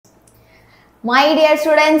My dear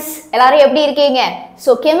students, எல்லாரும் எப்படி இருக்கீங்க?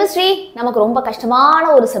 So chemistry நமக்கு ரொம்ப கஷ்டமான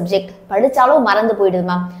ஒரு சப்ஜெக்ட். படிச்சாலும் மறந்து போயிடுது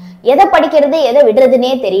மேம். எதை படிக்கிறது எதை விடுறதுனே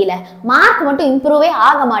தெரியல. மார்க் மட்டும் இம்ப்ரூவே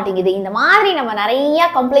ஆக மாட்டேங்குது. இந்த மாதிரி நம்ம நிறைய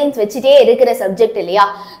கம்ப்ளைண்ட்ஸ் வச்சுட்டே இருக்கிற சப்ஜெக்ட் இல்லையா?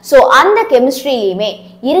 ஸோ அந்த கெமிஸ்ட்ரியிலையுமே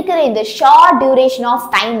இருக்கிற இந்த ஷார்ட் டியூரேஷன் ஆஃப்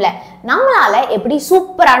டைம்ல நம்மளால எப்படி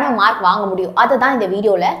சூப்பரான மார்க் வாங்க முடியும் அதை தான் இந்த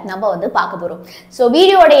வீடியோல நம்ம பார்க்க போறோம். ஸோ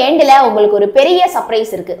வீடியோட எண்ட்ல உங்களுக்கு ஒரு பெரிய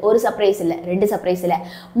சர்ப்ரைஸ் இருக்கு. ஒரு சர்ப்ரைஸ் இல்ல, ரெண்டு சர்ப்ரைஸ் இல்ல,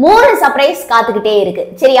 3 சர்ப்ரைஸ் காத்துக்கிட்டே இருக்கு.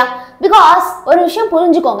 சரியா? பிகாஸ் ஒரு விஷயம்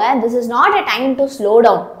புரிஞ்சுக்கோங்க, this is not a time to slow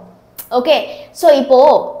down. Okay, so இப்போ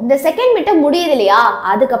இந்த செகண்ட் மிட்டம் முடியுது இல்லையா,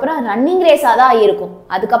 அதுக்கப்புறம் ரன்னிங் ரேஸாக தான் இருக்கும்.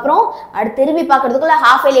 அதுக்கப்புறம் அடுத்து திரும்பி பார்க்கறதுக்குள்ள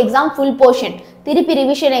half yearly exam full portion, திருப்பி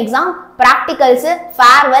ரிவிஷன் எக்ஸாம், ப்ராக்டிகல்ஸ்,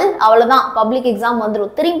 ஃபேர்வெல், அவ்வளோதான் பப்ளிக் எக்ஸாம்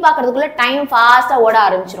வந்துடும். திரும்பி பார்க்கறதுக்குள்ள டைம் ஃபாஸ்ட்டாக ஓட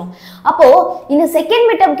ஆரம்பிச்சிடும். அப்போ இந்த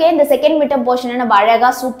செகண்ட் மிட்டம் போர்ஷனை நம்ம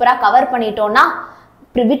அழகாக சூப்பராக கவர் பண்ணிட்டோம்னா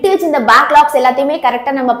விட்டு வச்சு இந்த பேக்லாக்ஸ் எல்லாத்தையுமே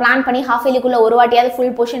கரெக்டாக நம்ம பிளான் பண்ணி ஹாஃப் இயர்லிக்குள்ள ஒரு வாட்டியாவது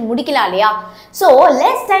ஃபுல் போர்ஷன் முடிக்கலாம் இல்லையா? ஸோ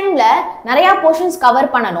லெஸ் டைம்ல நிறைய போர்ஷன்ஸ் கவர்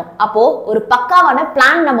பண்ணணும். அப்போ ஒரு பக்காவான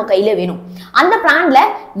பிளான் நம்ம கையில வேணும். அந்த பிளான்ல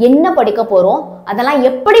என்ன படிக்க போறோம், அதெல்லாம்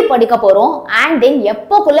எப்படி படிக்க போறோம், அண்ட் தென்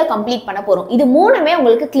எப்போக்குள்ள கம்ப்ளீட் பண்ண போறோம், இது மூணுமே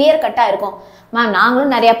உங்களுக்கு கிளியர் கட்டா இருக்கும். மேம்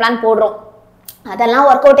நாங்களும் நிறைய பிளான் போடுறோம், அதெல்லாம்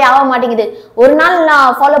ஒர்க் அவுட்டே ஆக மாட்டேங்குது. ஒரு நாள்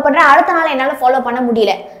நான் ஃபாலோ பண்றேன், அடுத்த நாள் என்னால் ஃபாலோ பண்ண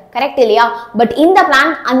முடியல. கரெக்ட் இல்லையா? பட் இந்த பிளான்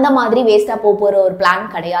அந்த மாதிரி வேஸ்டா போற ஒரு பிளான்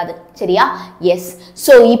கிடையாது. சரியா? எஸ்.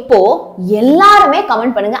 ஸோ இப்போ எல்லாருமே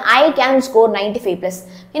கமெண்ட் பண்ணுங்க, ஐ கேன் ஸ்கோர் 95+.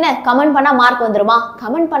 என்ன கமெண்ட் பண்ணா மார்க் வந்துருமா?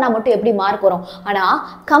 கமெண்ட் பண்ணா மட்டும் எப்படி மார்க் வரும்? ஆனா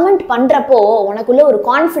கமெண்ட் பண்றப்போ உனக்குள்ள ஒரு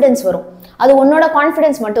கான்ஃபிடன்ஸ் வரும். அது உன்னோட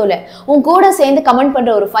கான்ஃபிடன்ஸ் மட்டும் இல்லை, உன் கூட சேர்ந்து கமெண்ட்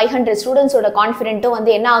பண்ற ஒரு 500 ஸ்டூடெண்ட்ஸோட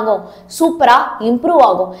கான்ஃபிடென்ட்டும் என்ன ஆகும்? சூப்பரா இம்ப்ரூவ்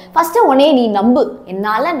ஆகும். ஃபர்ஸ்ட் உடனே நீ நம்பு,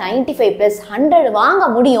 என்னால 95+, 100 வாங்க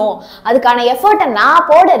முடியும், அதுக்கான எஃபர்ட்டை நான்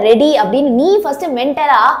போட ரெடி அப்படின்னு நீ ஃபர்ஸ்ட்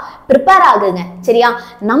மென்டலா ப்ரிப்பேர் ஆகுங்க. சரியா?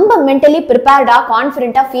 நம்ம மென்டலி ப்ரிப்பேர்டா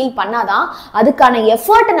கான்ஃபிடென்ட்டா ஃபீல் பண்ணாதான் அதுக்கான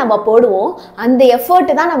எஃபர்ட்டை நம்ம போடுவோம். அந்த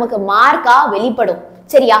எஃபர்ட் தான் நமக்கு மார்க்கா வெளிப்படும்.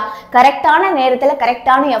 சரியா? கரெக்டான நேரத்துல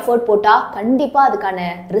கரெக்டான எஃபோர்ட் போட்டா கண்டிப்பா அதுக்கான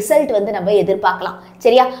ரிசல்ட் நம்ம எதிர்பார்க்கலாம்.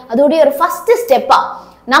 சரியா? அதோடைய ஒரு ஃபர்ஸ்ட் ஸ்டெப்பா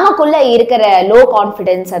நமக்குள்ள இருக்கிற லோ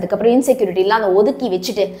கான்ஃபிடன்ஸ், அதுக்கப்புறம் இன்செக்யூரிட்டி எல்லாம் அதை ஒதுக்கி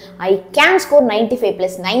வச்சுட்டு ஐ கேன் ஸ்கோர்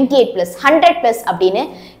 95+, 98+, 100+ அப்படின்னு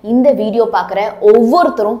இந்த வீடியோ பார்க்குற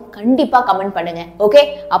ஒவ்வொருத்தரும் கண்டிப்பா கமெண்ட் பண்ணுங்க. ஓகே,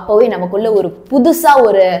 அப்போவே நமக்குள்ள ஒரு புதுசா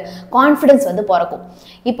ஒரு கான்ஃபிடன்ஸ் பிறக்கும்.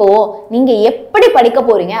 இப்போ நீங்க எப்படி படிக்க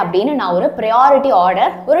போறீங்க அப்படின்னு நான் ஒரு ப்ரையாரிட்டி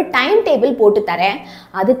ஆர்டர், ஒரு டைம் டேபிள் போட்டு தரேன்.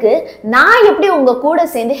 அதுக்கு நான் எப்படி உங்க கூட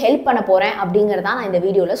சேர்ந்து ஹெல்ப் பண்ண போறேன் அப்படிங்கறத நான் இந்த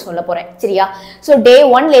வீடியோல சொல்ல போறேன். சரியா? ஸோ டே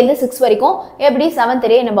 1லேருந்து 6 வரைக்கும் எப்படி 7th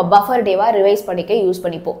டே நம்ம பஃபர் டேவா ரிவைஸ் பண்ணிக்க யூஸ்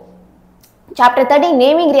பண்ணிப்போம். சாப்டர் 30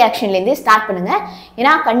 நேமிங் ரியாக்ஷன்லேருந்து ஸ்டார்ட் பண்ணுங்க.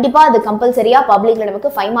 ஏன்னா கண்டிப்பாக அது கம்பல்சரியா பப்ளிக்ல நமக்கு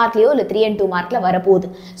 5 மார்க்லயோ இல்லை 3 and 2 மார்க்ல வரப்போகுது.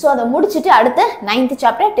 ஸோ அதை முடிச்சுட்டு அடுத்து 9th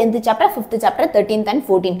chapter, 10th chapter, 5th chapter, 13th and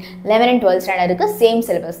 14, 11 and 12 ஸ்டாண்டர்டுக்கு same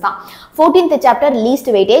syllabus தான். 14th சாப்டர்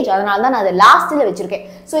லீஸ்ட் வெயிட்டேஜ், அதனால தான் நான் அதை லாஸ்ட்ல வச்சிருக்கேன்.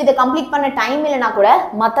 ஸோ இதை கம்ப்ளீட் பண்ண டைம் இல்லைனா கூட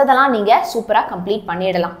மற்றதெல்லாம் நீங்க சூப்பரா கம்ப்ளீட்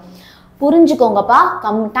பண்ணிடலாம். புரிஞ்சுக்கோங்கப்பா,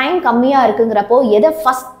 டைம் கம்மியா இருக்குங்கிறப்போ எதை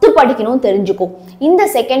ஃபர்ஸ்ட் படிக்கணும் தெரிஞ்சுக்கோ. இந்த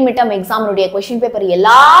செகண்ட் மிட்டம் எக்ஸாமுடைய கொஸ்டின் பேப்பர்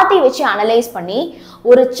எல்லாத்தையும் வச்சு அனலைஸ் பண்ணி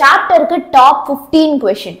ஒரு சாப்டருக்கு டாப் 15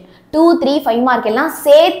 கொஸ்டின், 2, 3, 5 மார்க் எல்லாம்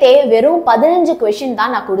சேர்த்தே வெறும் 15 கொஸ்டின்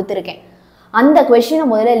தான் நான் கொடுத்துருக்கேன். அந்த கொஸ்டினை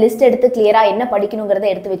முதல்ல லிஸ்ட் எடுத்து கிளியரா என்ன படிக்கணுங்கிறத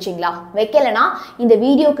எடுத்து வச்சிங்களா? வைக்கலனா இந்த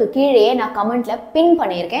வீடியோக்கு கீழே நான் கமெண்ட்ல பின்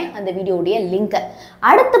பண்ணியிருக்கேன் அந்த வீடியோடைய லிங்க்.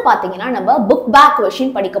 அடுத்து பாத்தீங்கன்னா நம்ம புக் பேக்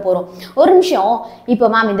கொஸ்டின் படிக்க போறோம். ஒரு நிமிஷம், இப்போ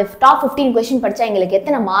மேம் இந்த டாப் 15 கொஸ்டின் படிச்சா எங்களுக்கு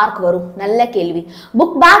எத்தனை மார்க் வரும்? நல்ல கேள்வி.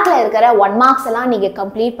 புக் பேக்ல இருக்கிற 1 மார்க்ஸ் எல்லாம் நீங்க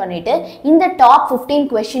கம்ப்ளீட் பண்ணிட்டு இந்த டாப் 15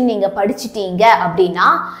 கொஸ்டின் நீங்க படிச்சிட்டீங்க அப்படின்னா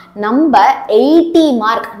நம்ம 80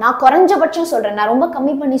 மார்க், நான் குறைஞ்சபட்சம் சொல்றேன், நான் ரொம்ப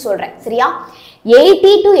கம்மி பண்ணி சொல்றேன். சரியா?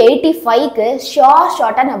 80 to 85க்கு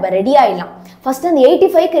ஷார்ட்டா நம்ம ரெடி ஆயிடலாம். ஃபர்ஸ்ட் அந்த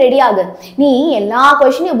 85க்கு ரெடி ஆகு. நீ எல்லா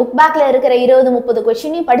கொஸ்டினையும் புக் பேக்ல இருக்கிற 20-30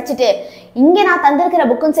 கொஸ்டினையும் படிச்சுட்டு இங்க நான் தந்திருக்கிற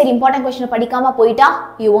புக்கும் சரி இம்பார்ட்டன்ட் கொஸ்டினை படிக்காம போயிட்டா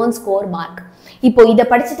யூ won't score மார்க். இப்போ இதை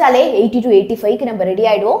படிச்சுட்டாலே 80 to 85க்கு நம்ம ரெடி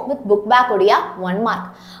ஆயிடுவோம் வித் புக் பேக் உடைய 1 மார்க்.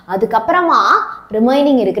 அதுக்கப்புறமா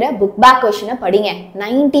ரிமைனிங் இருக்கிற புக் பேக் கொஸ்டினை படிங்க.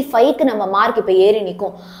 95க்கு நம்ம மார்க் இப்போ ஏறி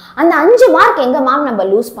நிற்கும். அந்த 5 மார்க் எங்க மேம் நம்ம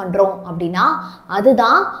லூஸ் பண்றோம் அப்படின்னா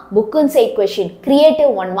அதுதான் book inside question, creative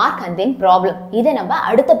 1 mark and then problem. இதை நம்ம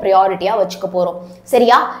அடுத்த ப்ரையாரிட்டியா வச்சுக்க போறோம்.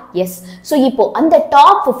 சரியா? எஸ். ஸோ இப்போ அந்த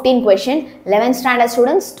top 15 question 11th standard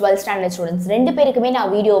students, 12th standard students ரெண்டு பேருக்குமே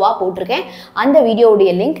நான் வீடியோவா போட்டிருக்கேன். அந்த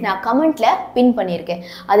வீடியோவுடைய லிங்க் நான் கமெண்ட்ல பின் பண்ணியிருக்கேன்.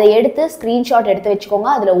 அதை எடுத்து ஸ்கிரீன்ஷாட் எடுத்து வச்சுக்கோங்க.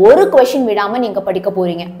 அதுல ஒரு கொஸ்டின் விடாம நீங்க படிக்க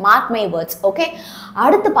போறீங்க. mark my words. Okay,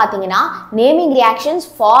 அடுத்து பாத்தீங்கன்னா naming reactions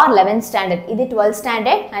for 11th standard. இது 12th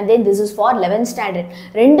standard and then this is for 11th standard.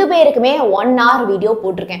 ரெண்டு பேருக்குமே 1 hour வீடியோ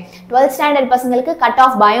போட்டிருக்கேன். 12th ஸ்டாண்டர்ட் பசங்களுக்கு கட்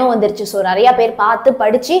ஆஃப் பயம் வந்துருச்சு. ஸோ நிறைய பேர் பார்த்து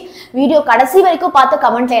படிச்சு வீடியோ கடைசி வரைக்கும் பார்த்து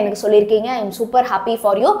கமெண்ட்ல எனக்கு சொல்லியிருக்கீங்க. I am super happy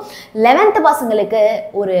for you. 11th பசங்களுக்கு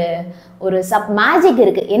ஒரு சப் மேஜிக்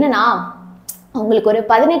இருக்கு. என்னன்னா உங்களுக்கு ஒரு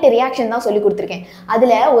 18 ரியாக்ஷன் தான் சொல்லி கொடுத்துருக்கேன்.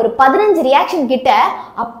 அதில் ஒரு 15 ரியாக்ஷன் கிட்ட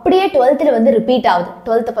அப்படியே 12th வந்து ரிப்பீட் ஆகுது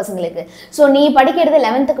 12th பசங்களுக்கு. ஸோ நீ படிக்கிறது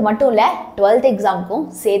 11th மட்டும் இல்லை 12th எக்ஸாமுக்கும்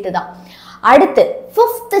சேர்த்து தான். அடுத்து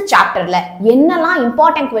 5th சாப்டர்ல என்னெல்லாம்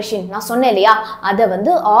இம்பார்ட்டன்ட் கொஸ்டின் நான் சொன்னேன் இல்லையா, அதை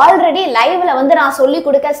வந்து ஆல்ரெடி லைவ்ல வந்து நான் சொல்லி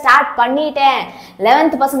கொடுக்க ஸ்டார்ட் பண்ணிட்டேன்.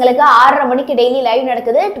 11th பசங்களுக்கு 6:30 மணிக்கு டெய்லி லைவ்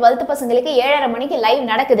நடக்குது, 12th பசங்களுக்கு 7:30 மணிக்கு லைவ்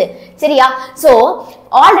நடக்குது. சரியா? ஸோ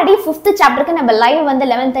ஆல்ரெடி 5th சாப்டருக்கு நம்ம லைவ் வந்து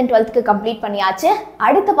 11th and 12th கம்ப்ளீட் பண்ணியாச்சு.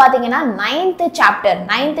 அடுத்து பாத்தீங்கன்னா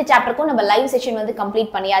 9th சாப்டருக்கும் நம்ம லைவ் செஷன் வந்து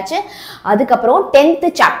கம்ப்ளீட் பண்ணியாச்சு. அதுக்கப்புறம் 10th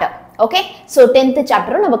chapter. Okay, so 10th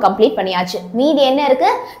சாப்டரும் நம்ம கம்ப்ளீட் பண்ணியாச்சு. மீதி என்ன இருக்கு?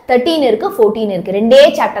 13 இருக்கு, 14 இருக்கு. ரெண்டே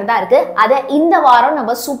சாப்டர் தான் இருக்கு. அதை இந்த வாரம்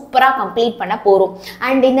நம்ம சூப்பரா கம்ப்ளீட் பண்ண போறோம்.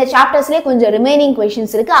 அண்ட் இந்த சாப்டர்ஸ்லேயே கொஞ்சம் ரிமைனிங்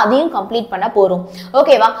கொஸ்டின்ஸ் இருக்கு, அதையும் கம்ப்ளீட் பண்ண போறோம்.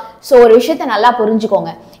 ஓகேவா? ஸோ ஒரு விஷயத்த நல்லா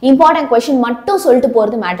புரிஞ்சுக்கோங்க. இம்பார்ட்டன்ட் கொஸ்டின் மட்டும் சொல்லிட்டு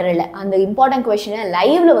போறது மேட்டர் இல்லை. அந்த இம்பார்ட்டன்ட் கொஸ்டினை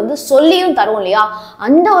லைவ்ல வந்து சொல்லியும் தரும் இல்லையா,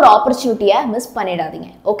 அந்த ஒரு ஆப்பர்ச்சுனிட்டியை மிஸ்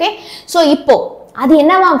பண்ணிடாதீங்க. ஓகே, ஸோ இப்போ அது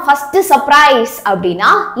என்னவா ஃபர்ஸ்ட் சர்ப்ரைஸ் அப்படின்னா,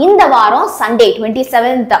 இந்த வாரம் சண்டே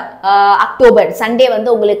 27th அக்டோபர் சண்டே வந்து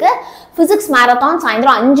உங்களுக்கு பிசிக்ஸ் மேரத்தான்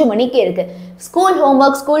சாயந்தரம் 5 மணிக்கு இருக்கு. ஸ்கூல்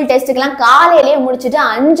ஹோம்ஒர்க், ஸ்கூல் டெஸ்ட்டுக்கெல்லாம் காலையிலேயே முடிச்சுட்டு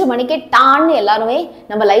 5 மணிக்கு டான்னு எல்லாருமே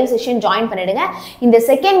நம்ம லைவ் செஷன் ஜாயின் பண்ணிடுங்க. இந்த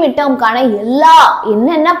செகண்ட் மிட் டேர்முக்கான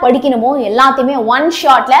என்னென்ன படிக்கணுமோ எல்லாத்தையுமே ஒன்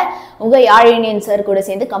ஷாட்ல உங்க யாழினியன் சார் கூட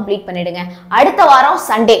சேர்ந்து கம்ப்ளீட் பண்ணிடுங்க. அடுத்த வாரம்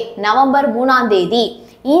சண்டே நவம்பர் 3ஆம் தேதி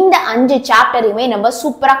இந்த 5 சாப்டரையுமே நம்ம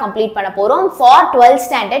சூப்பரா கம்ப்ளீட் பண்ண போறோம் for 12th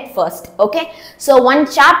standard first. Okay, so 1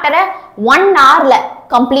 சாப்டரை 1 hourல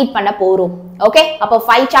complete பண்ண போறோம். ஓகே, அப்போ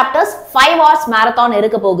 5 சாப்டர்ஸ் 5 hours மேரத்தான்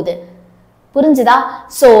இருக்க போகுது. புரிஞ்சுதா?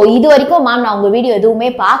 ஸோ இது வரைக்கும் மேம் நான் உங்க வீடியோ எதுவுமே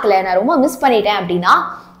பார்க்கல, நான் ரொம்ப மிஸ் பண்ணிட்டேன் அப்படின்னா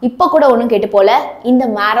இப்போ கூட ஒன்றும் கேட்டு போல. இந்த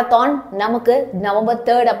மேரத்தான் நமக்கு நவம்பர்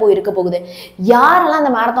 3rd அப்போ இருக்க போகுது. யாரெல்லாம்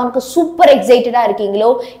அந்த மேரத்தானுக்கு சூப்பர் எக்ஸைட்டடா இருக்கீங்களோ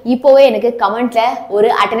இப்போவே எனக்கு கமெண்ட்ல ஒரு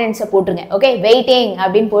அட்டெண்டன்ஸை போட்டுருங்க. ஓகே, வெயிட்டிங்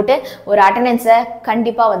அப்படின்னு போட்டு ஒரு அட்டெண்டன்ஸை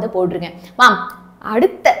கண்டிப்பா வந்து போட்டுருங்க. மேம்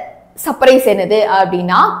அடுத்த சர்ப்ரைஸ் என்னது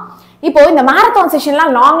அப்படின்னா, இப்போ இந்த மேரத்தான்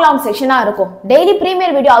செஷன்லாம் லாங் செஷனா இருக்கும். டெய்லி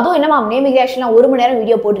ப்ரீமியர் வீடியோ, அதுவும் என்ன மேம் நேமிகிரேஷன்லாம் 1 மணி நேரம்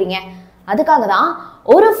வீடியோ போடுறீங்க. அதுக்காக தான்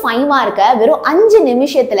ஒரு 5 மார்க்க வெறும் 5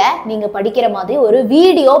 நிமிஷத்துல நீங்க படிக்கிற மாதிரி ஒரு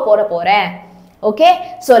வீடியோ போட போறேன். ஓகே,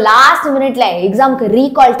 ஸோ லாஸ்ட் மினிட்ல எக்ஸாமுக்கு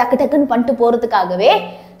ரீகால் டக்குன்னு பண்ணிட்டு போறதுக்காகவே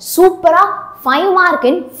சூப்பரா 5 mark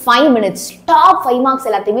in 5 minutes top 5 marks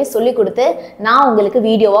எல்லாத்தையுமே சொல்லி கொடுத்து நான் உங்களுக்கு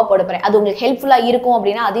வீடியோவா போட போறேன். அது உங்களுக்கு ஹெல்ப்ஃபுல்லா இருக்கும்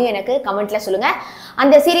அப்படின்னா அதையும் எனக்கு கமெண்ட்ல சொல்லுங்க.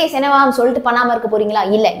 அந்த சீரியஸ் என்னவா சொல்லிட்டு பண்ணாம இருக்க போறீங்களா?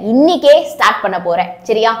 இல்ல, இன்னைக்கே ஸ்டார்ட் பண்ண போறேன்.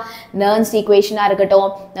 சரியா? நர்ன்ஸ் ஈக்குவேஷனா இருக்கட்டும்,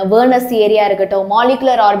 வேர்னஸ் தியரியா இருக்கட்டும்,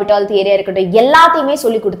 மாலிகுலர் ஆர்பிட்டால் தியரியா இருக்கட்டும், எல்லாத்தையுமே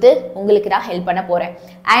சொல்லி கொடுத்து உங்களுக்கு நான் ஹெல்ப் பண்ண போறேன்.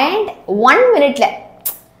 அண்ட் 1 minute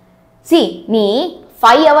நீ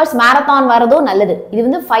 5 hours மேரத்தான் வரதும் நல்லது. இது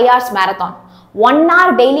வந்து 5 hours marathon. 1 hour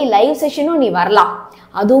daily live செஷனும் நீ வரலாம்.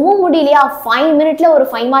 அதுவும் முடியலையா 5 minute ஒரு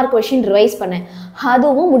 5 mark கொஸ்டின் ரிவைஸ் பண்ணு.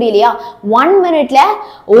 அதுவும் முடியலையா 1 minute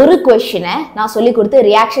ஒரு கொஸ்டினை நான் சொல்லி கொடுத்து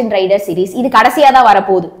ரியாக்ஷன் ரைடர் சீரீஸ் இது கடைசியா தான்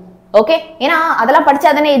வரப்போகுது. ஓகே, ஏன்னா அதெல்லாம்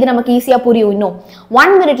படிச்சாதானே இது நமக்கு ஈஸியா புரியும். இன்னும்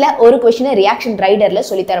 1 minute ஒரு கொஸ்டினை ரியாக்ஷன் ரைடர்ல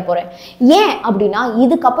சொல்லி தர போறேன். ஏன் அப்படின்னா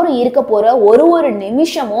இதுக்கப்புறம் இருக்க போற ஒரு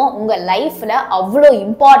நிமிஷமும் உங்க லைஃப்ல அவ்வளோ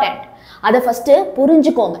இம்பார்ட்டன்ட். அதை ஃபர்ஸ்ட்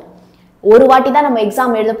புரிஞ்சுக்கோங்க. ஒரு வாட்டி தான் நம்ம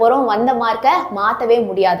எக்ஸாம் எழுத போறோம், வந்த மார்க்கை மாற்றவே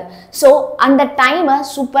முடியாது. ஸோ அந்த டைமை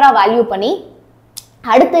சூப்பராக வேல்யூ பண்ணி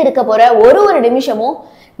அடுத்து இருக்க போற ஒரு நிமிஷமும்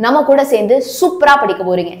நம்ம கூட சேர்ந்து சூப்பரா படிக்க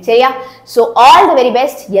போறீங்க. சரியா? So all the very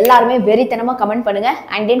best. எல்லாருமே வெறித்தனமா கமெண்ட் பண்ணுங்க.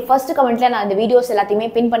 அண்ட் தென் ஃபர்ஸ்ட் கமெண்ட்ல நான் இந்த வீடியோஸ் எல்லாத்தையுமே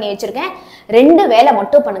பின் பண்ணி வச்சிருக்கேன். 2 வேலை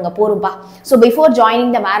மட்டும் பண்ணுங்க போரும்பா. ஸோ பிஃபோர்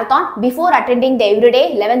ஜாயினிங் த மேரத்தான், பிஃபோர் அட்டெண்டிங் த everyday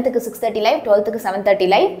 11th 6:30 live, 12th 7:30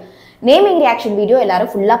 live naming reaction video எல்லாரும்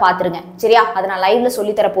ஃபுல்லா பாத்துருங்க. சரியா? அதை நான் லைவ்ல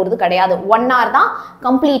சொல்லி தர போறது கிடையாது. 1 hour தான்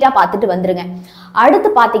கம்ப்ளீட்டா பார்த்துட்டு வந்துருங்க. அடுத்து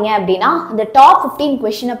பாத்தீங்க அப்படின்னா இந்த டாப் 15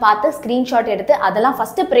 கொஸ்டினை பார்த்து ஸ்கிரீன்ஷாட் எடுத்து அதெல்லாம்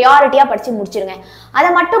ஃபர்ஸ்ட் ப்ரையாரிட்டியா படிச்சு முடிச்சிருங்க. அதை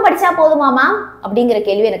மட்டும் படிச்சா போதுமா மேம் அப்படிங்கிற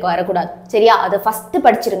கேள்வி எனக்கு வரக்கூடாது. சரியா? அதை ஃபர்ஸ்ட்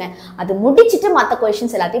படிச்சிருங்க. அது முடிச்சுட்டு மற்ற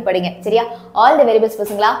கொஸ்டின்ஸ் எல்லாத்தையும் படிங்க. சரியா? ஆல் தி வெரி பெஸ்ட்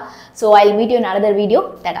பசங்களா. So I will meet you in another video.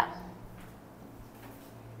 Tata.